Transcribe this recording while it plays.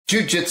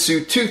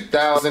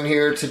Jiujitsu2000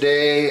 here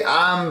today.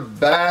 I'm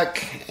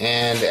back,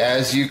 and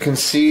as you can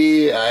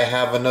see, I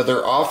have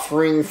another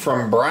offering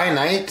from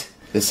Brinyte.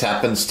 This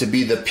happens to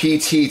be the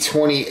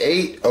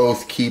PT28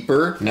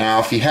 Oathkeeper.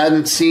 Now, if you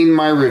hadn't seen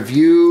my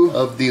review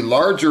of the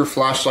larger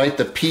flashlight,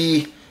 the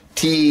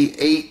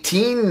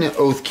PT18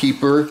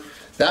 Oathkeeper,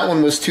 that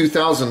one was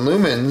 2000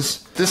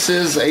 lumens. This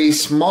is a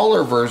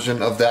smaller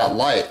version of that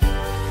light.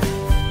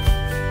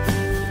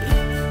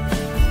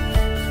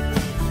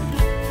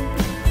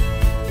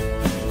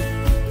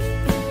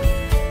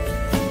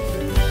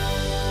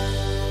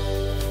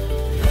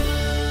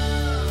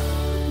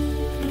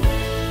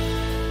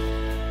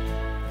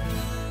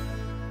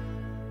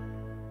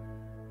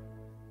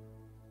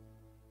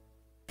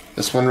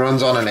 This one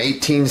runs on an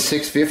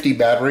 18650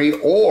 battery,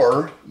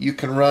 or you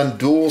can run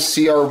dual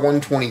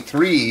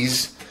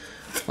CR123s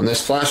on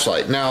this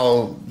flashlight.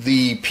 Now,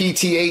 the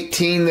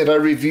PT18 that I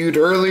reviewed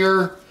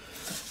earlier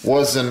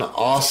was an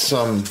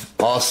awesome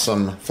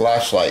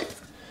flashlight.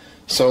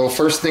 So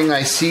first thing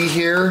I see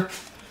here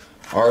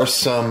are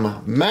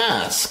some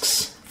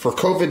masks for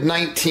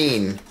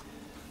COVID-19.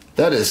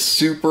 That is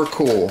super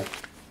cool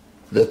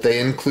that they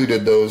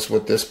included those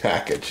with this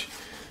package.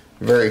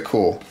 Very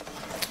cool.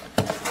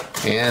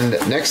 And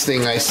next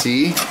thing I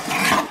see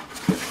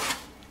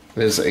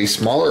is a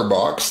smaller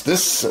box.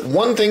 This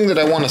one thing that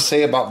I want to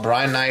say about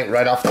Brinyte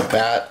right off the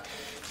bat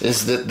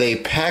is that they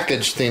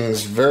package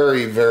things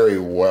very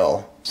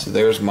well. So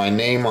there's my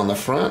name on the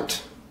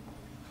front.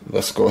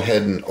 Let's go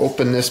ahead and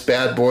open this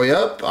bad boy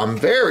up. I'm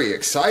very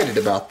excited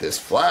about this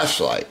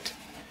flashlight.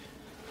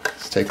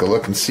 Let's take a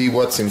look and see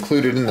what's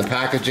included in the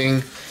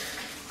packaging.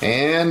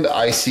 And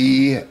I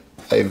see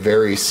a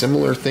very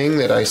similar thing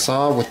that I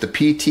saw with the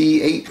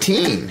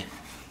PT18,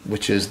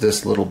 which is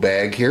this little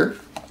bag here.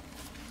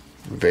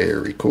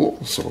 Very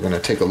cool. So we're going to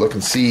take a look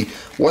and see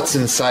what's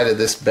inside of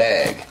this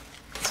bag.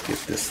 Let's get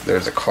this.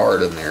 There's a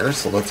card in there,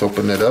 so let's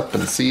open it up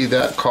and see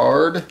that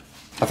card.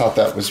 I thought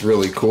that was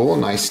really cool.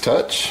 Nice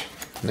touch.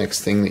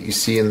 Next thing that you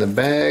see in the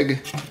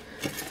bag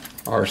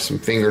are some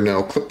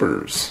fingernail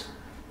clippers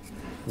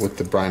with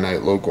the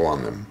Brinyte logo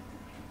on them.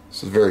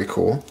 This is very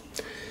cool.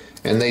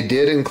 And they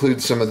did include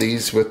some of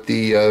these with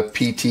the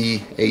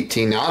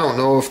PT18. Now, I don't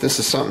know if this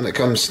is something that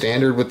comes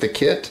standard with the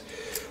kit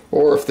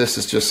or if this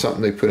is just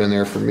something they put in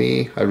there for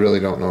me. I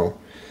really don't know.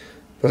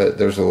 But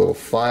there's a little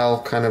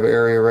file kind of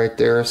area right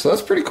there. So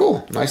that's pretty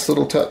cool. Nice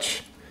little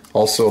touch.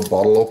 Also a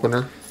bottle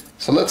opener.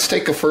 So let's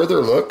take a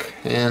further look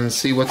and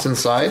see what's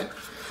inside.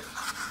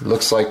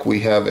 Looks like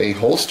we have a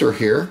holster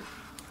here.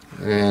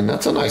 And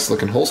that's a nice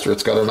looking holster.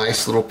 It's got a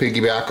nice little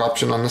piggyback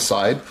option on the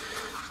side.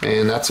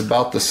 And that's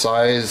about the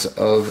size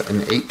of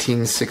an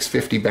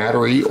 18650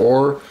 battery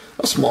or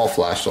a small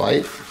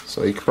flashlight.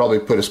 So you could probably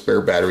put a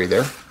spare battery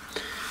there.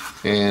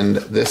 And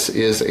this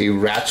is a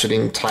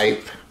ratcheting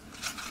type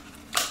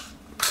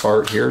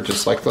part here,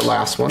 just like the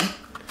last one.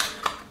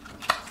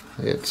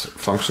 It's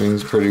functioning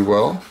pretty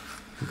well.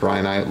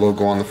 Brinyte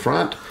logo on the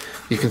front.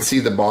 You can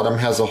see the bottom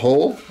has a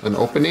hole, an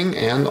opening,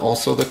 and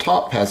also the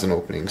top has an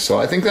opening. So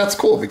I think that's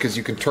cool because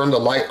you can turn the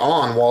light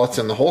on while it's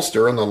in the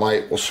holster and the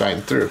light will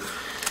shine through.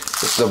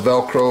 It's a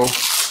Velcro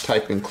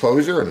type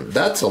enclosure, and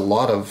that's a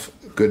lot of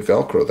good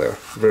Velcro there.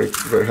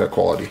 Very high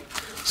quality.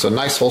 So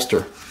nice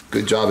holster.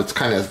 Good job. It's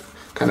kind of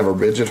a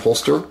rigid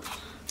holster.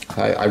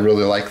 I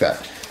really like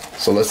that.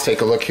 So let's take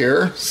a look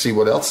here, see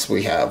what else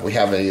we have. We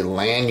have a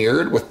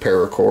lanyard with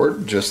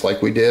paracord, just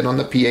like we did on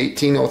the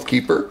P18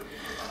 Oathkeeper.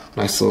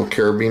 Nice little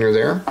carabiner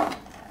there.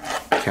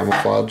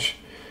 Camouflage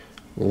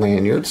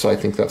lanyard, so I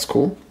think that's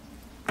cool.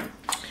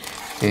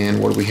 And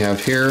what do we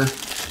have here?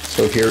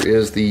 So here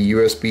is the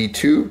USB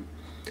 2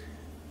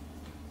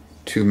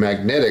 to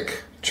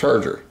magnetic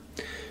charger.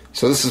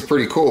 So this is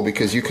pretty cool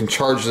because you can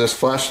charge this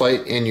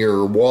flashlight in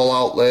your wall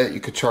outlet. You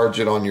could charge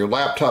it on your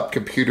laptop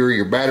computer,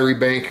 your battery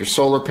bank, your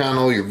solar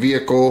panel, your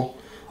vehicle,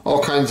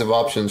 all kinds of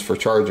options for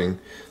charging.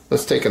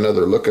 Let's take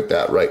another look at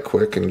that right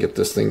quick and get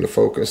this thing to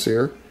focus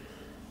here.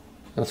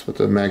 That's what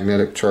the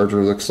magnetic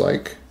charger looks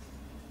like.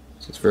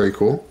 So it's very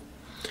cool.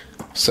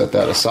 Set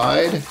that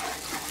aside.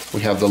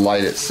 We have the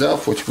light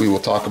itself, which we will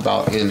talk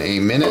about in a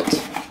minute.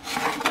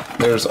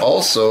 There's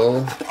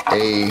also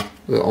the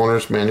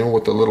owner's manual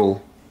with a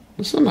little,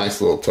 this is a nice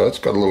little touch.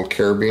 Got a little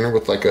carabiner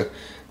with like a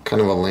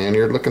kind of a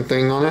lanyard looking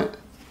thing on it.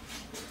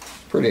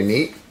 Pretty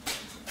neat.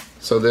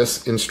 So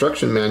this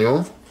instruction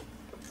manual,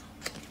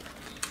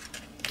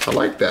 I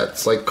like that.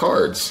 It's like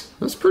cards.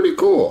 That's pretty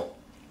cool.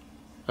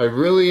 I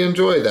really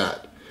enjoy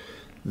that.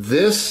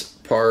 This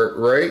part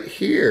right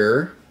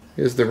here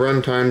is the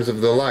run times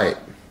of the light.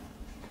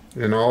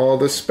 And all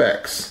the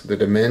specs, the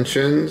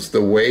dimensions,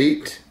 the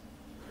weight.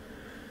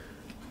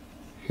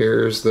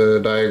 Here's the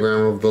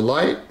diagram of the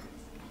light.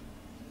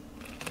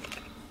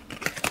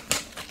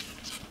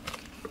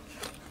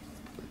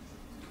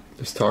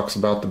 This talks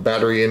about the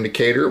battery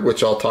indicator,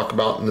 which I'll talk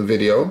about in the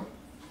video,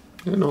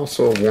 and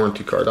also a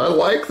warranty card. I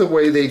like the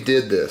way they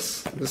did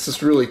this. This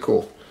is really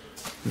cool.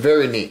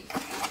 Very neat.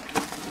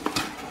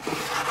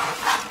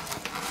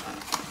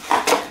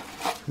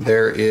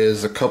 there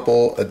is a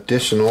couple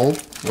additional,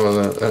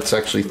 well, that's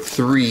actually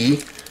 3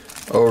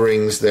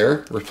 O-rings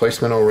there,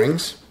 replacement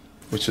O-rings,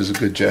 which is a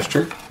good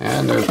gesture.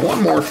 And there's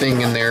one more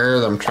thing in there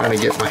that I'm trying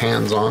to get my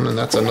hands on, and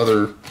that's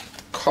another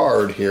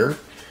card here.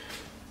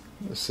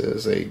 This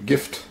is a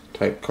gift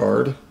type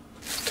card.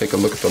 Let's take a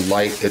look at the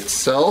light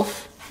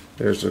itself.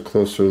 There's a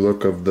closer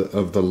look of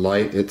the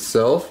light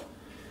itself.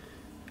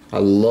 I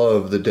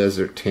love the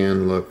desert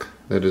tan look.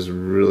 That is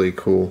really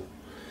cool.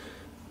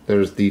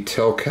 There's the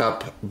tail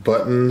cap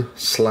button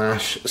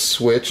slash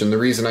switch, and the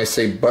reason I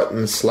say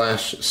button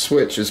slash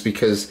switch is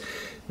because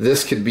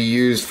this could be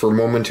used for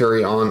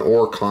momentary on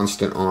or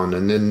constant on.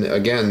 And then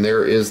again,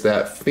 there is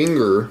that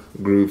finger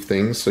groove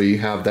thing, so you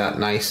have that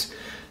nice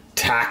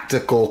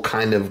tactical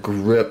kind of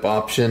grip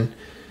option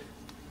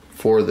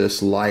for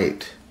this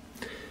light.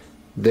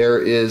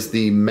 There is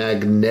the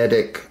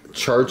magnetic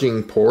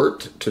charging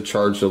port to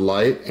charge the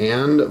light,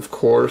 and of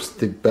course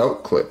the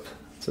belt clip.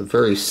 It's a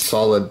very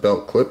solid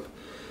belt clip.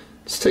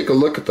 Let's take a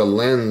look at the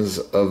lens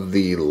of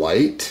the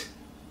light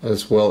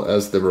as well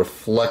as the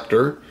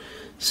reflector.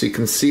 So you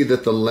can see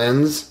that the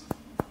lens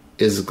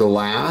is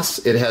glass.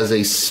 It has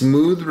a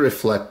smooth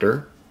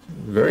reflector.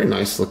 Very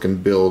nice looking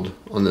build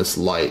on this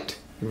light.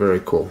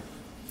 Very cool.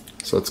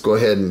 So let's go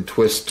ahead and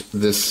twist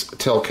this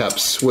tail cap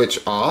switch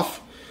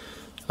off.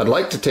 I'd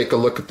like to take a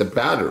look at the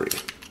battery.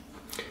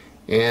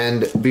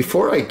 And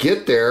before I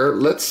get there,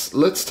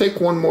 let's take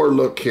one more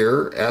look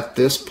here at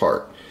this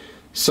part.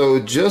 So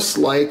just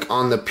like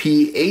on the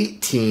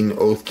P18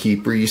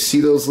 Oathkeeper, you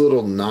see those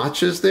little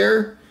notches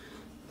there?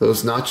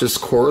 Those notches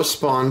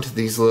correspond to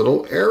these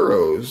little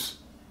arrows.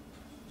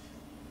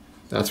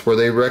 That's where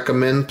they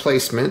recommend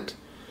placement.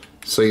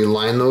 So you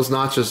line those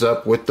notches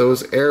up with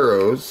those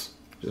arrows,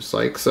 just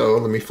like so.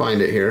 Let me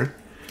find it here.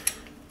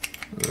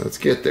 Let's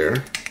get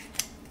there.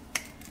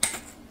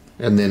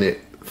 And then it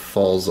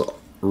falls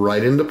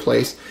right into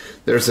place.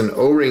 There's an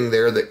O-ring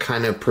there that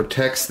kind of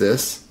protects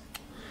this.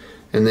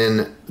 And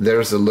then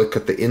there's a look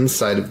at the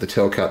inside of the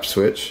tail cap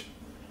switch.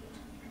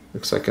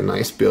 Looks like a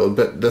nice build.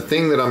 But the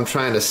thing that I'm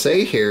trying to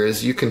say here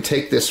is you can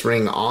take this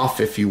ring off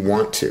if you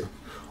want to,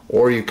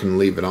 or you can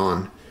leave it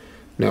on.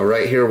 Now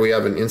right here we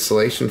have an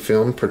insulation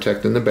film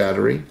protecting the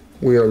battery.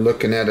 We are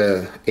looking at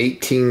a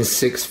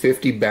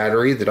 18650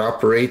 battery that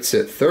operates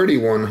at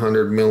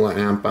 3100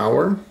 milliamp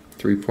hour,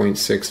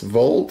 3.6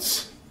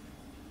 volts.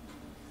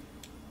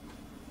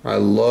 I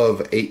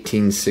love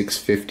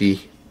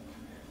 18650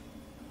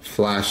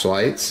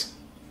 flashlights.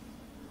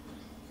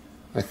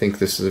 I think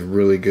this is a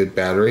really good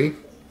battery.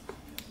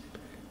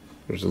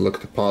 There's a look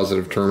at the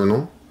positive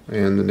terminal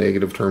and the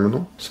negative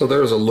terminal. So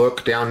there's a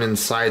look down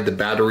inside the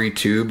battery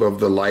tube of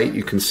the light.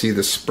 You can see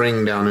the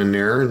spring down in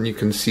there, and you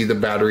can see the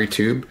battery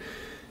tube.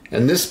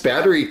 And this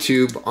battery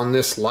tube on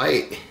this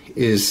light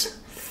is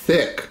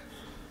thick,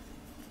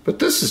 but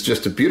this is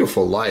just a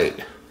beautiful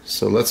light.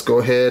 So let's go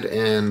ahead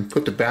and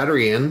put the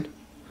battery in.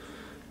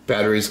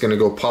 Battery is going to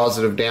go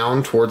positive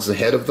down towards the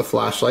head of the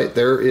flashlight.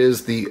 There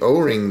is the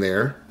O-ring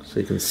there. So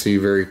you can see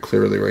very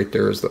clearly right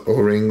there is the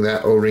O-ring.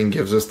 That O-ring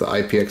gives us the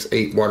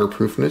IPX8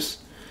 waterproofness.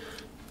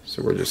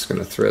 So we're just going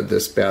to thread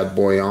this bad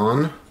boy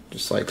on,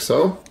 just like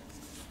so.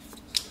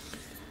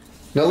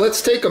 Now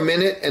let's take a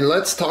minute and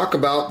let's talk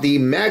about the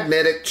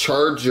magnetic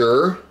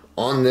charger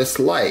on this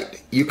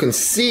light. You can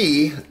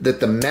see that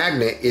the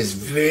magnet is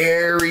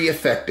very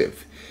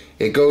effective.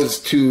 It goes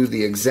to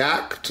the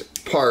exact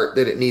part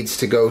that it needs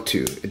to go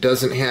to. It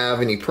doesn't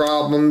have any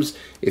problems.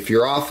 If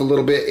you're off a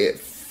little bit, it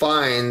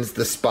finds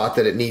the spot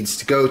that it needs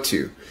to go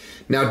to.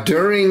 Now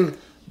during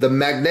the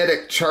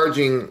magnetic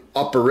charging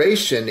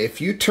operation,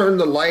 if you turn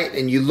the light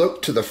and you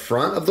look to the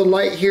front of the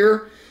light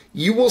here,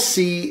 you will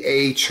see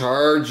a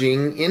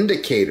charging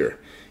indicator.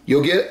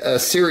 You'll get a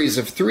series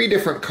of 3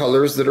 different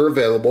colors that are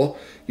available.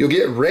 You'll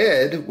get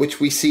red, which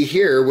we see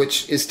here,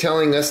 which is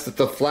telling us that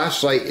the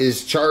flashlight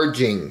is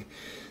charging.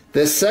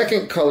 The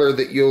second color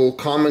that you'll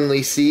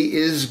commonly see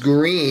is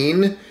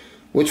green,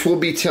 which will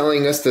be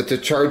telling us that the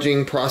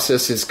charging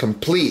process is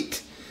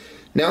complete.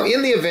 Now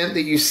in the event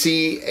that you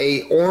see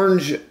a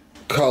orange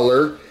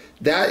color,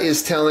 that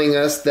is telling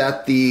us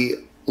that the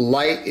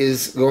light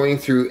is going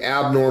through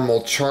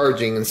abnormal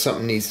charging and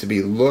something needs to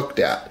be looked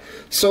at.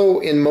 So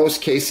in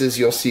most cases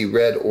you'll see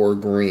red or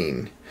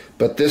green.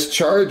 But this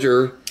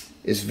charger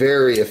is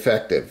very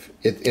effective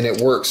and it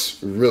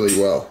works really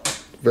well.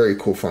 Very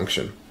cool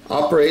function.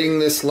 Operating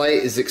this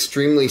light is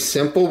extremely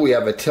simple. We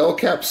have a tail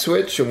cap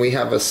switch and we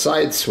have a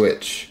side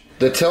switch.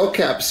 The tail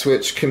cap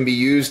switch can be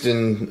used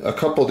in a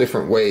couple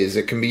different ways.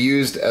 It can be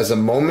used as a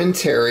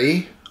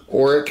momentary,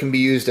 or it can be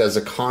used as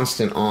a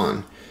constant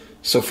on.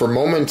 So for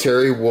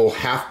momentary, we'll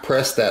half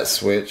press that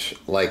switch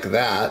like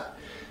that,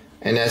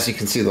 and as you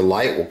can see, the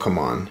light will come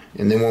on.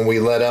 And then when we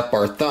let up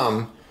our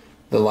thumb,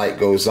 the light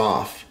goes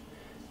off.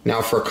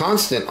 Now for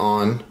constant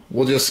on,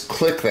 we'll just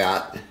click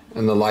that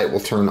and the light will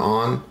turn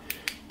on.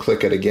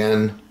 Click it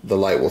again, the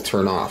light will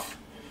turn off.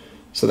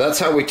 So that's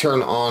how we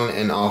turn on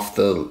and off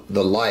the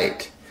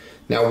light.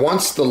 Now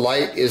once the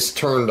light is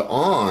turned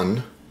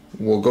on,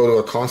 we'll go to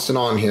a constant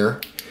on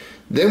here.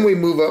 Then we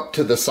move up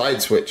to the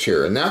side switch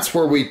here, and that's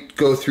where we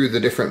go through the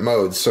different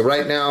modes. So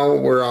right now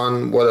we're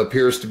on what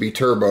appears to be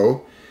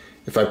turbo.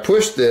 If I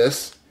push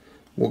this,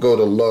 we'll go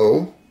to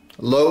low.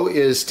 Low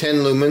is 10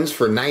 lumens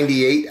for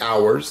 98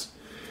 hours.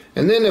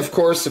 And then of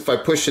course if I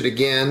push it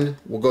again,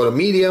 we'll go to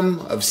medium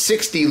of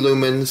 60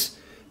 lumens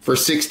for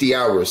 60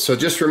 hours. So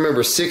just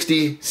remember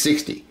 60,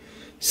 60.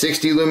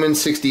 60 lumens,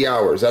 60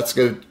 hours. That's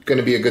going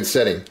to be a good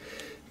setting.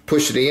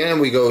 Push it again,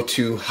 we go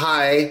to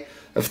high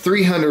of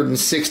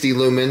 360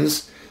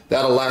 lumens.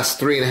 That'll last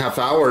 3.5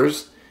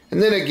 hours.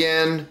 And then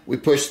again, we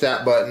push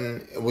that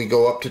button, we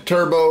go up to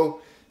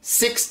turbo,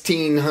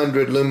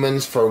 1600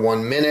 lumens for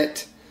 1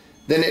 minute.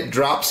 Then it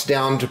drops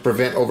down to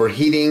prevent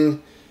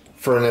overheating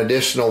for an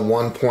additional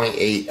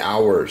 1.8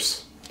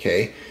 hours.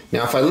 Okay.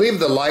 Now if I leave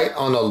the light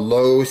on a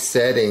low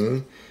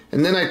setting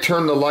and then I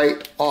turn the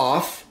light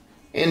off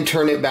and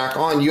turn it back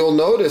on, you'll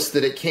notice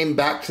that it came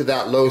back to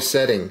that low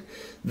setting.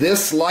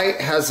 This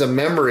light has a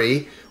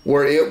memory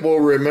where it will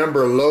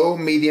remember low,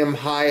 medium,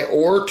 high,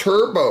 or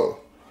turbo.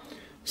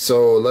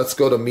 So let's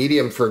go to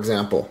medium, for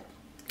example.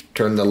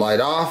 Turn the light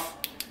off,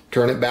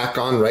 turn it back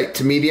on, right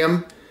to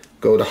medium,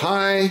 go to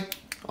high,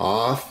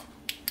 off,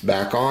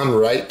 back on,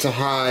 right to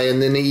high,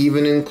 and then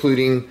even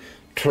including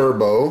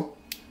turbo,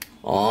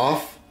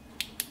 off,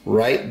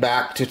 right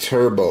back to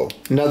turbo.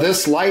 Now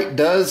this light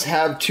does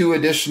have 2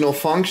 additional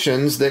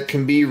functions that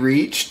can be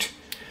reached.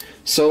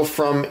 So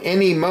from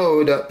any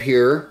mode up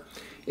here,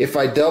 if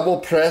I double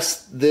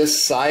press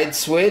this side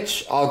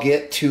switch, I'll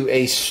get to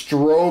a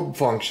strobe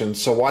function.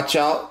 So watch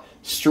out,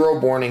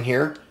 strobe warning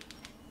here.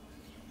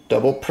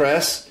 Double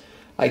press,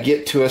 I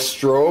get to a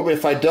strobe.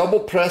 If I double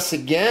press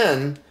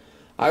again,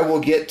 I will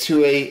get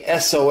to a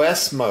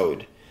SOS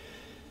mode.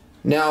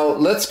 Now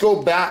let's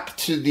go back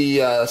to the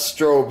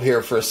strobe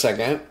here for a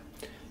second.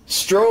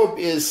 Strobe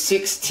is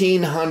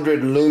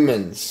 1600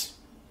 lumens.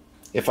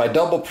 If I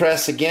double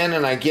press again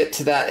and I get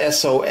to that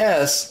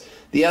SOS,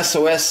 the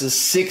SOS is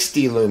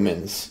 60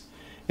 lumens.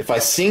 If I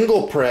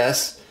single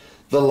press,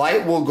 the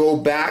light will go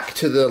back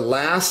to the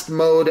last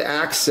mode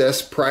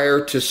access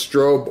prior to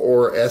strobe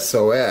or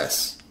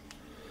SOS.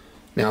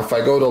 Now if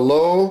I go to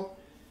low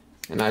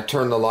and I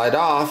turn the light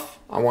off,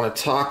 I want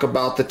to talk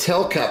about the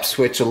tail cap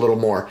switch a little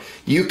more.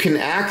 You can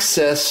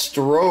access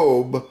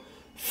strobe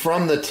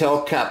from the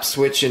tail cap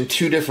switch in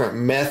 2 different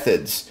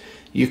methods.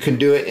 You can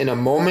do it in a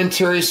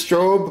momentary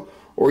strobe,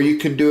 or you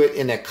can do it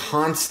in a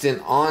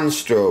constant on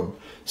strobe.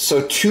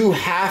 So 2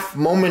 half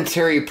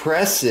momentary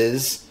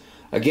presses,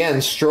 again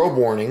strobe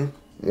warning,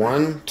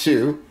 1,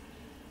 2,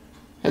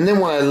 and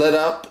then when I let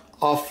up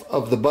off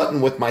of the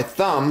button with my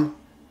thumb,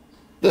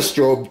 the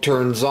strobe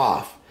turns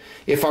off.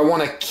 If I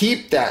want to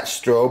keep that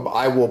strobe,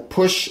 I will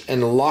push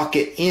and lock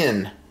it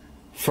in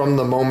from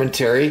the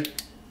momentary,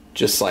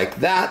 just like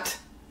that,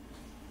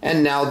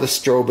 and now the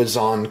strobe is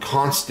on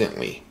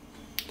constantly.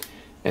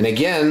 And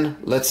again,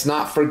 let's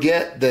not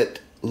forget that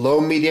low,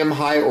 medium,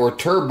 high, or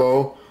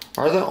turbo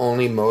are the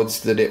only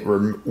modes that it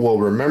will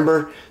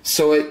remember,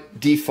 so it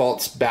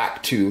defaults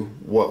back to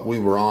what we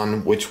were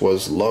on, which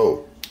was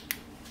low.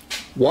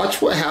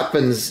 Watch what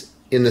happens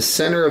in the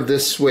center of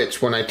this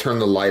switch when I turn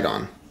the light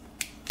on.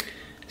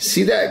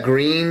 See that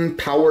green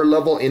power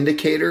level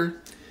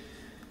indicator?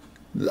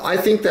 I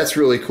think that's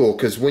really cool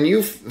because when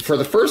you, for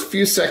the first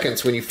few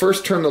seconds, when you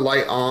first turn the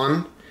light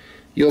on,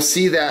 you'll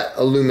see that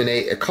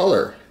illuminate a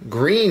color.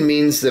 Green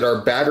means that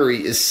our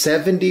battery is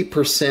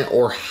 70%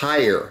 or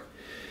higher.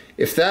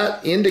 If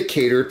that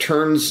indicator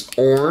turns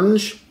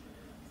orange,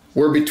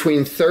 we're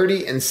between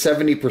 30 and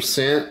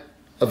 70%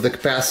 of the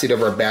capacity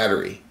of our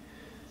battery.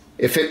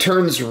 If it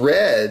turns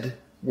red,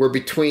 we're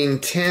between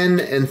 10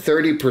 and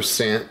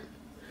 30%.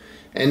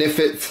 And if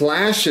it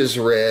flashes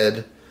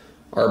red,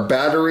 our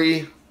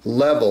battery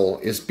level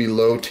is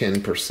below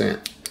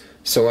 10%.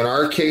 So in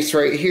our case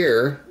right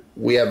here,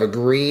 we have a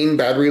green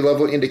battery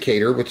level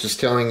indicator, which is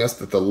telling us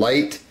that the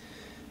light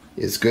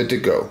is good to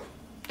go,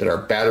 that our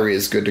battery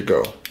is good to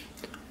go.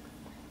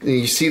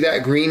 You see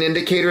that green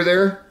indicator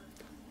there?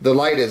 The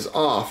light is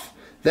off.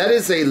 That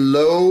is a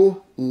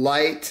low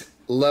light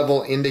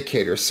level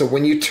indicator. So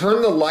when you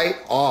turn the light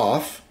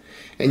off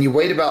and you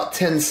wait about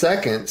 10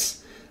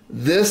 seconds,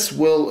 this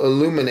will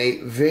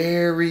illuminate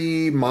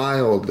very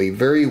mildly,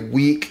 very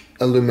weak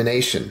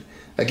illumination.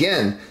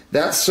 Again,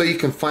 that's so you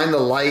can find the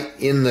light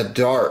in the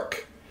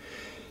dark.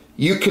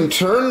 You can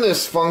turn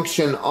this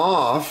function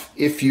off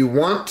if you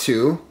want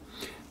to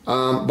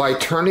by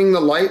turning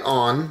the light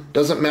on.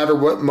 Doesn't matter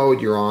what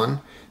mode you're on.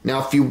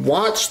 Now if you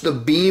watch the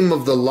beam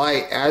of the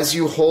light as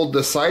you hold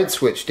the side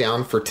switch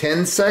down for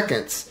 10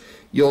 seconds,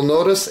 you'll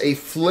notice a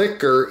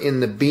flicker in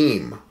the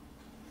beam.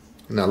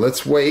 Now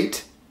let's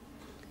wait.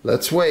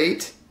 Let's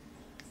wait.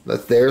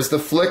 There's the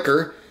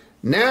flicker.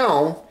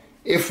 Now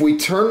if we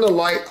turn the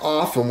light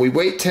off and we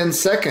wait 10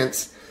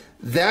 seconds,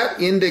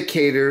 that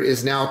indicator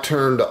is now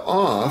turned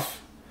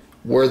off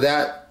where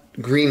that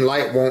green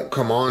light won't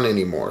come on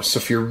anymore. So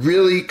if you're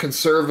really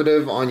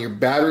conservative on your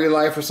battery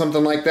life or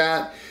something like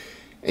that,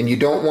 and you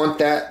don't want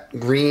that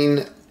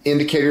green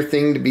indicator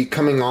thing to be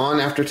coming on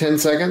after 10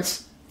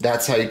 seconds,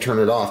 that's how you turn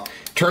it off.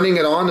 Turning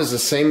it on is the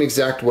same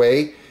exact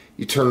way.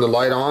 You turn the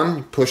light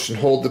on, push and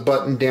hold the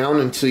button down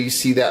until you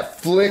see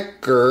that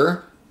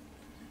flicker.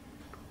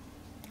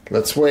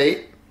 Let's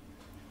wait.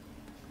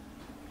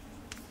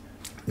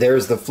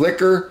 There's the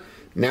flicker.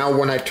 Now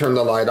when I turn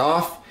the light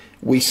off,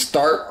 we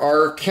start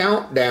our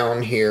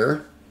countdown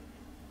here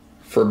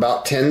for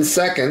about 10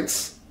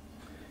 seconds.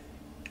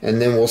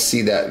 And then we'll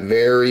see that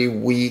very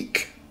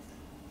weak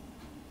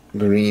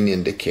green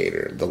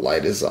indicator. The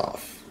light is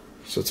off.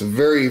 So it's a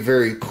very,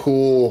 very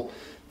cool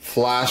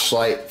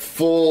flashlight,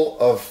 full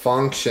of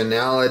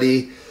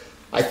functionality.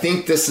 I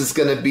think this is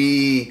going to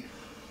be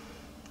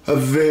a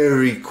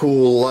very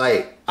cool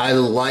light. I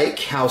like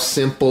how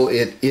simple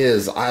it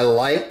is. I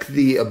like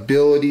the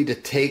ability to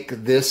take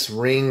this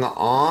ring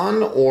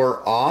on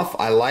or off.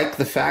 I like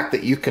the fact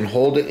that you can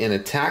hold it in a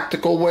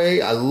tactical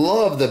way. I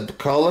love the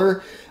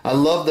color. I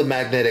love the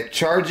magnetic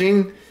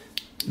charging.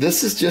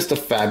 This is just a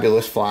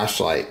fabulous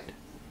flashlight.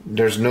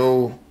 There's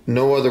no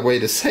other way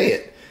to say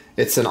it.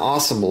 It's an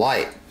awesome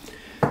light.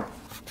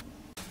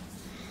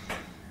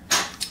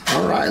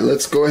 Alright,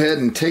 let's go ahead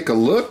and take a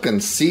look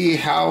and see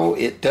how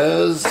it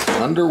does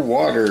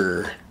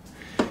underwater.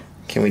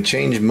 Can we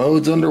change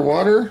modes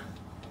underwater?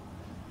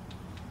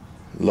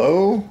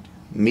 Low,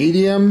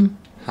 medium,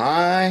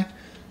 high,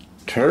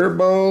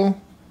 turbo.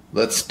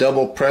 Let's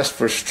double press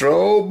for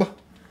strobe.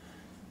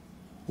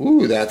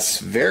 Ooh, that's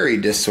very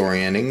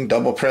disorienting.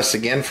 Double press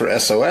again for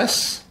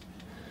SOS.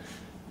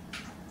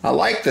 I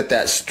like that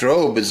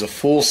strobe is a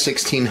full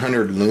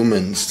 1600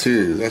 lumens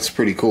too. That's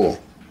pretty cool.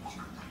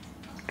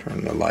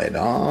 Turn the light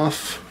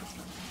off.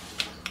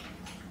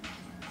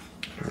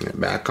 Turn it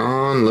back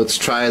on. Let's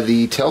try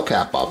the tail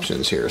cap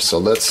options here. So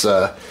let's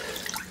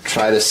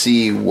try to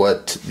see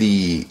what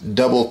the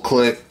double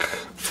click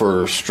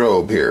for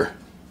strobe here.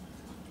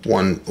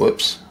 One,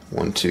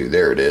 2,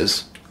 there it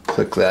is.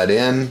 Click that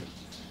in.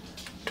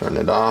 Turn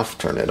it off,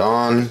 turn it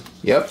on.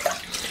 Yep.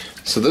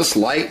 So this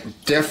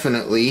light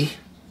definitely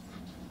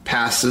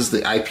passes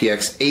the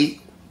IPX8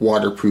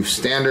 waterproof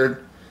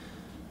standard.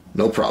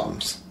 No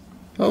problems.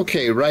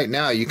 Okay, right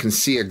now you can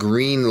see a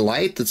green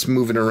light that's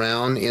moving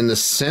around in the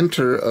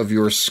center of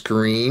your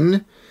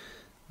screen.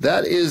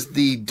 That is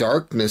the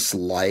darkness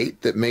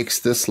light that makes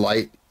this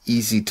light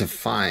easy to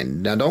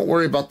find. Now don't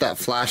worry about that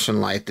flashing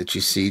light that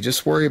you see.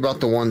 Just worry about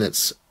the one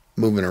that's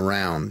moving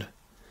around.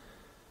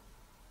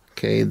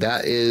 Okay,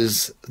 that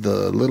is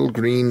the little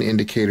green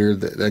indicator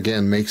that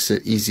again makes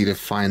it easy to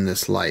find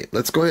this light.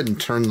 Let's go ahead and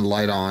turn the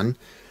light on.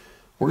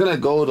 We're going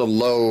to go to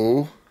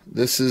low.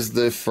 This is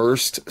the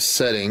first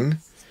setting.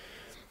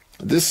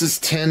 This is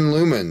 10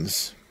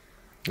 lumens,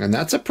 and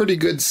that's a pretty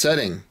good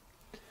setting.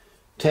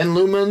 10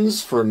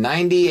 lumens for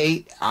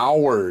 98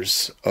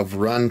 hours of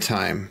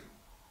runtime.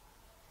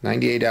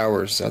 98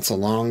 hours, that's a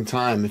long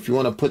time. If you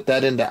want to put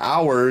that into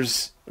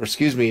hours, or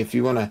excuse me, if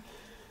you want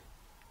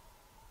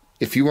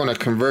to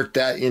convert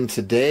that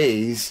into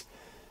days,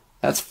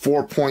 that's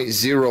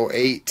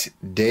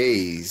 4.08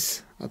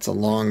 days. That's a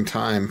long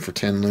time for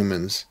 10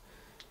 lumens.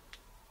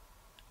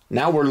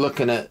 Now we're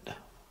looking at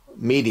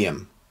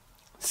medium.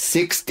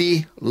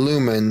 60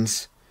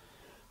 lumens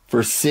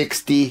for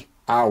 60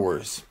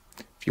 hours.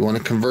 If you want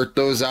to convert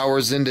those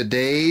hours into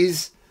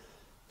days,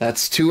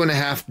 that's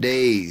 2.5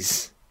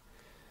 days.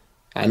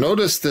 I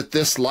noticed that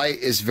this light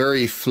is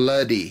very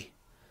floody.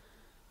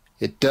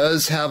 It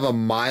does have a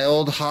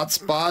mild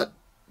hotspot,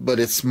 but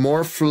it's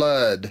more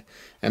flood,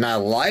 and I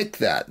like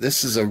that.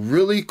 This is a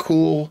really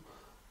cool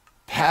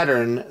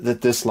pattern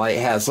that this light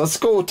has. Let's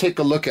go take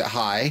a look at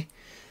high.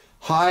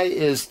 High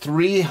is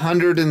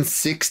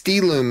 360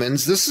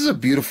 lumens. This is a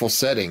beautiful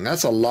setting.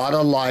 That's a lot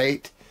of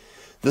light.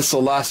 This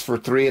will last for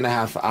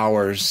 3.5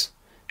 hours.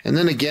 And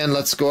then again,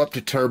 let's go up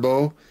to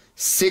turbo.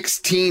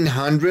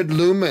 1600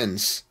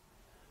 lumens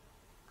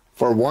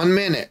for 1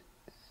 minute.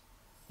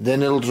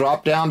 Then it'll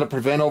drop down to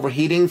prevent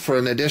overheating for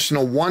an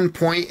additional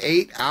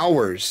 1.8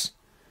 hours.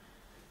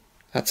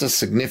 That's a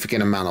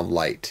significant amount of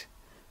light.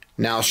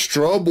 Now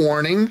strobe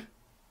warning.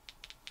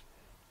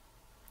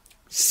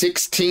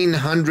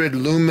 1600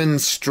 lumen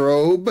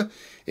strobe.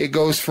 It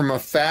goes from a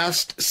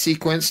fast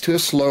sequence to a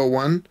slow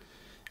one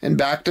and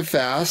back to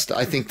fast.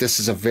 I think this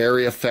is a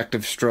very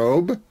effective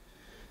strobe.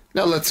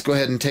 Now let's go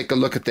ahead and take a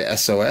look at the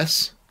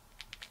SOS.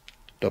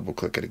 Double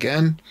click it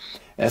again.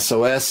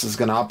 SOS is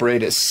going to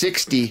operate at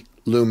 60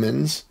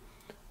 lumens,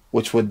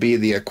 which would be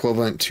the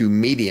equivalent to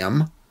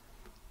medium.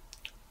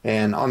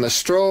 And on the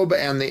strobe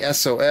and the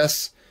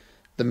SOS,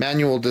 the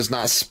manual does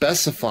not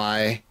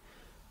specify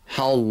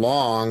how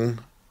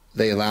long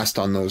they last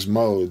on those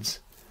modes.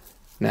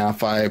 Now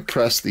if I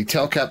press the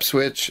tail cap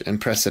switch and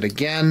press it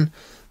again,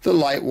 the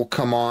light will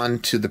come on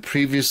to the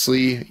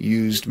previously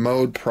used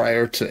mode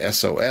prior to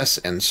SOS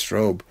and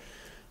strobe,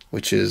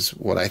 which is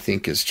what I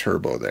think is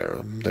turbo there.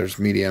 There's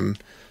medium,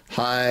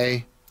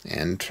 high,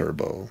 and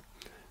turbo.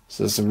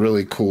 So this is a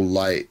really cool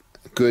light.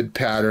 Good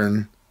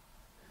pattern.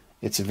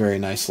 It's a very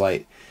nice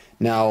light.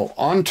 Now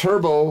on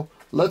turbo,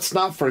 let's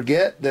not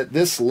forget that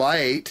this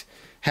light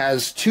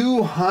has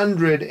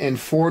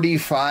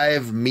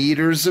 245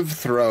 meters of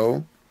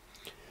throw,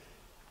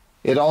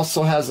 It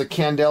also has a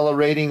candela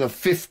rating of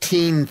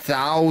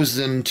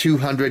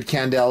 15,200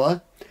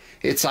 candela.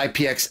 It's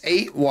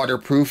IPX8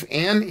 waterproof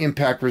and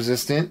impact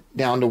resistant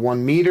down to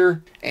 1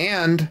 meter.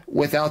 And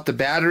without the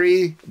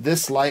battery,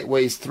 this light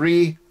weighs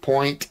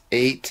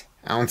 3.8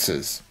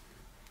 ounces.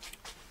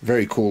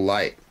 Very cool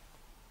light.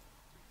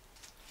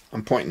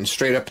 I'm pointing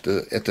straight up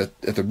at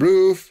the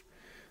roof,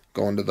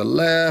 going to the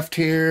left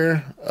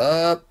here,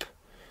 up,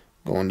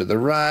 going to the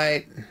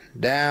right,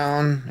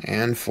 down,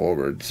 and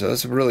forward. So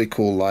it's a really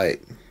cool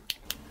light.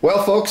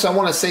 Well, folks, I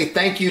want to say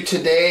thank you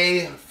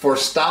today for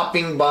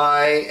stopping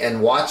by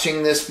and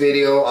watching this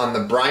video on the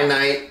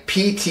Brinyte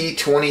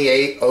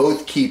PT28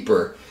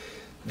 Oathkeeper.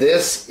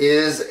 This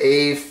is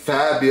a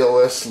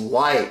fabulous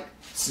light.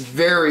 It's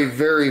very,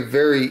 very,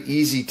 very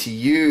easy to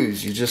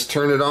use. You just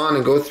turn it on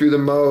and go through the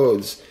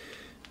modes.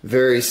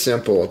 Very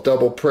simple.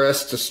 Double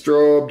press to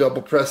strobe,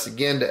 double press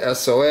again to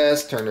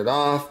SOS, turn it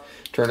off,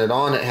 turn it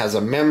on. It has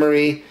a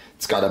memory.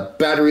 It's got a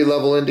battery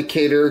level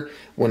indicator.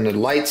 When the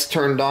light's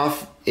turned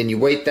off and you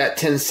wait that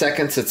 10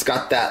 seconds, it's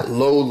got that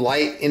low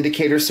light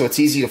indicator, so it's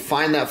easy to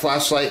find that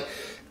flashlight.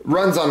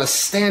 Runs on a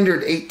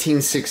standard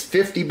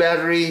 18650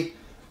 battery.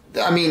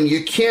 I mean,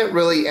 you can't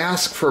really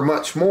ask for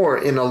much more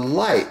in a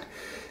light.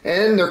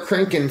 And they're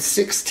cranking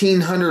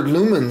 1600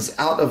 lumens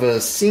out of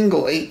a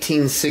single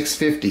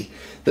 18650.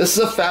 This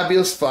is a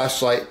fabulous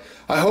flashlight.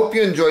 I hope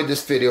you enjoyed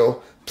this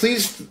video.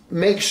 Please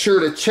make sure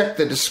to check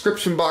the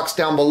description box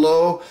down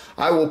below.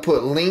 I will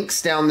put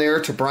links down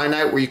there to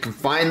Brinyte where you can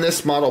find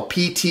this model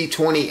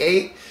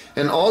PT28.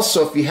 And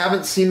also, if you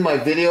haven't seen my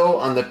video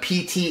on the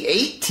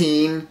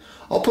PT18,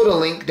 I'll put a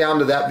link down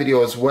to that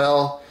video as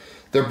well.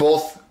 They're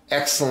both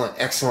excellent,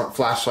 excellent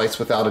flashlights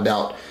without a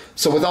doubt.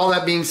 So with all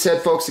that being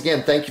said, folks,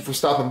 again, thank you for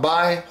stopping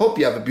by. Hope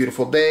you have a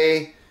beautiful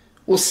day.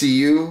 We'll see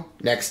you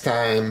next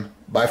time.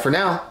 Bye for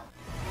now.